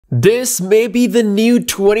This may be the new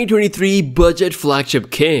 2023 budget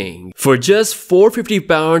flagship king. For just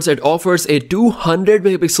 £450, it offers a 200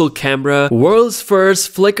 megapixel camera, world's first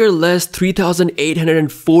flicker-less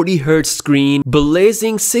 3840Hz screen,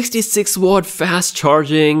 blazing 66 watt fast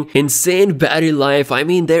charging, insane battery life. I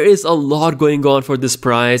mean, there is a lot going on for this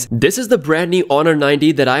price. This is the brand new Honor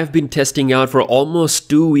 90 that I've been testing out for almost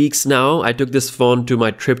 2 weeks now. I took this phone to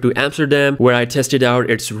my trip to Amsterdam where I tested out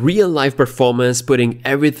its real-life performance, putting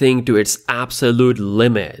everything to its absolute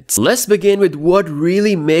limits. Let's begin with what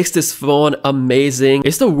really makes this phone amazing.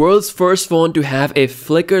 It's the world's first phone to have a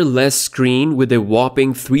flicker-less screen with a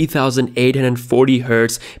whopping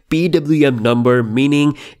 3840Hz PWM number,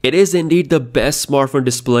 meaning it is indeed the best smartphone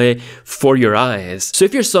display for your eyes. So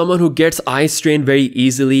if you're someone who gets eye strain very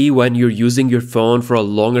easily when you're using your phone for a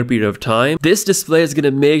longer period of time, this display is gonna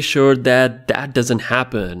make sure that that doesn't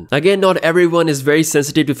happen. Again, not everyone is very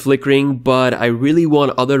sensitive to flickering, but I really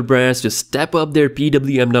want other brands to step up their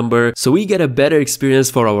PWM number so we get a better experience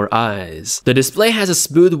for our eyes. The display has a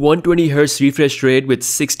smooth 120Hz refresh rate with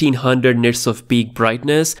 1600 nits of peak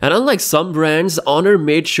brightness, and unlike some brands, Honor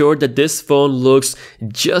made sure that this phone looks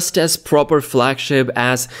just as proper flagship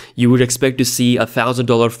as you would expect to see a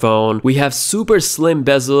 $1,000 phone. We have super slim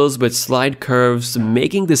bezels with slide curves,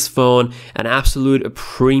 making this phone an absolute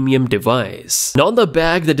premium device. Now on the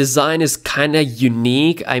back, the design is kinda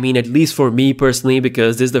unique. I mean, at least for me personally,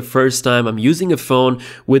 because this is the first time I'm using a phone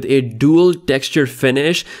with a dual texture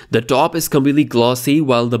finish. The top is completely glossy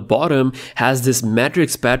while the bottom has this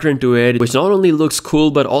matrix pattern to it, which not only looks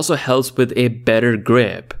cool but also helps with a better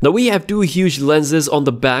grip. Now we have two huge lenses on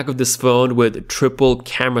the back of this phone with triple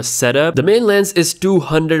camera setup. The main lens is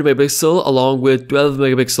 200 megapixel along with 12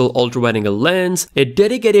 megapixel ultra wide angle lens, a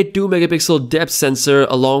dedicated 2 megapixel depth sensor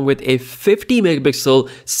along with a 50 megapixel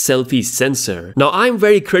selfie sensor. Now I'm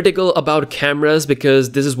very critical about cameras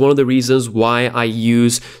because this is one of the reasons why I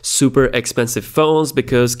use super expensive phones,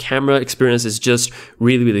 because camera experience is just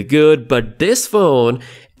really good. But this phone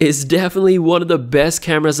is definitely one of the best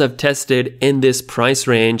cameras I've tested in this price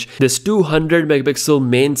range. This 200 megapixel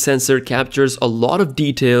main sensor captures a lot of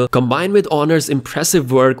detail combined with Honor's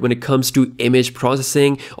impressive work when it comes to image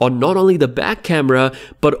processing on not only the back camera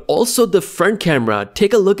but also the front camera.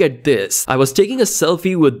 Take a look at this. I was taking a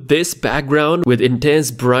selfie with this background with intense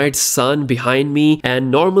bright sun behind me, and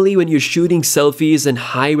normally when you're shooting selfies in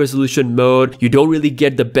high resolution mode, you don't really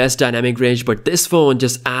get the best dynamic range, but this phone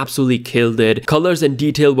just absolutely killed it. Colors and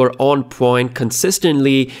detail were on point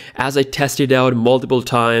consistently as I tested out multiple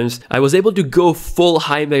times. I was able to go full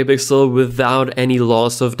high megapixel without any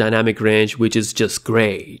loss of dynamic range, which is just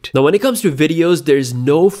great. Now when it comes to videos, there's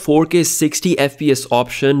no 4K 60 FPS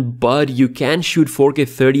option, but you can shoot 4K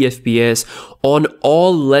 30 FPS on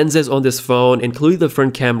all lenses on this phone, including the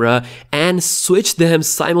front camera, and switch them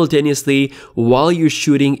simultaneously while you're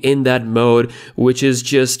shooting in that mode, which is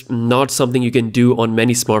just not something you can do on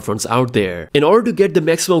many smartphones out there. In order to get the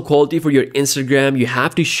maximum quality for your Instagram, you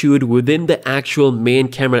have to shoot within the actual main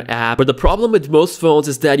camera app, but the problem with most phones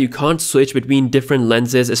is that you can't switch between different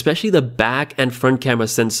lenses, especially the back and front camera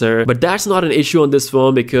sensor. But that's not an issue on this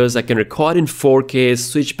phone because I can record in 4K,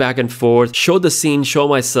 switch back and forth, show the scene, show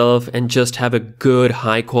myself, and just have a good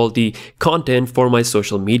high quality content for my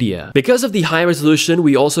social media. Because of the high resolution,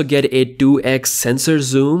 we also get a 2x sensor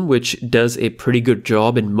zoom, which does a pretty good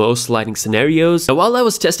job in most lighting scenarios. Now while I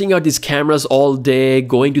was testing out these cameras all day,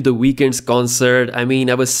 going to the Weeknd's concert, I mean,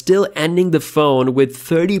 I was still ending the phone with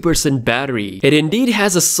 30% battery. It indeed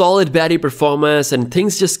has a solid battery performance, and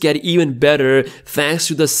things just get even better thanks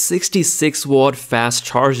to the 66 watt fast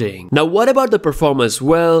charging. Now what about the performance?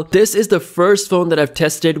 Well, this is the first phone that I've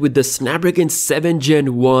tested with the Snapdragon 7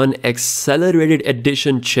 Gen 1 Accelerated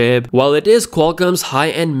Edition chip. While it is Qualcomm's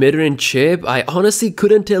high-end mid-range chip, I honestly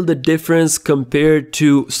couldn't tell the difference compared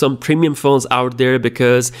to some premium phones out there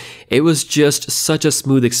because it was just such a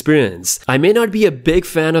smooth experience. I may not be a big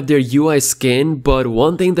fan of their UI skin, but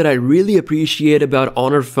one thing that I really appreciate about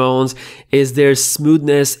Honor phones is their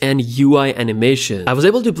smoothness and UI animation. I was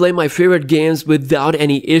able to play my favorite games without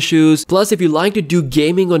any issues. Plus, if you like to do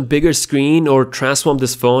gaming on bigger screen or transform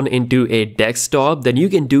this phone into a desktop, then you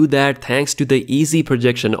can do that thanks to the easy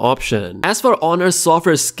projection option. As for Honor's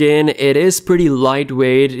software skin, it is pretty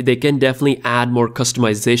lightweight. They can definitely add more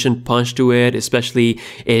customization punch to it, especially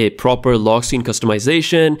a proper lock screen customization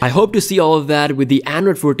optimization. I hope to see all of that with the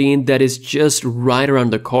Android 14 that is just right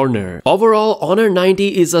around the corner. Overall, Honor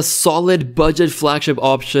 90 is a solid budget flagship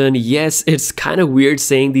option. Yes, it's kind of weird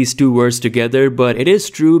saying these two words together, but it is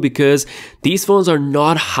true because these phones are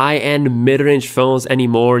not high-end mid-range phones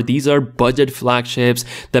anymore. These are budget flagships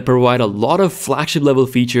that provide a lot of flagship level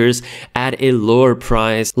features at a lower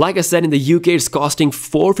price. Like I said, in the UK it's costing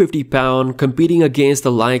 £450, competing against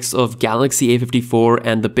the likes of Galaxy A54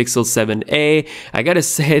 and the Pixel 7a. I gotta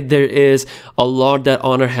say there is a lot that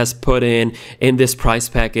Honor has put in this price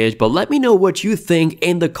package, but let me know what you think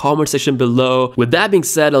in the comment section below. With that being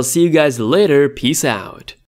said, I'll see you guys later. Peace out.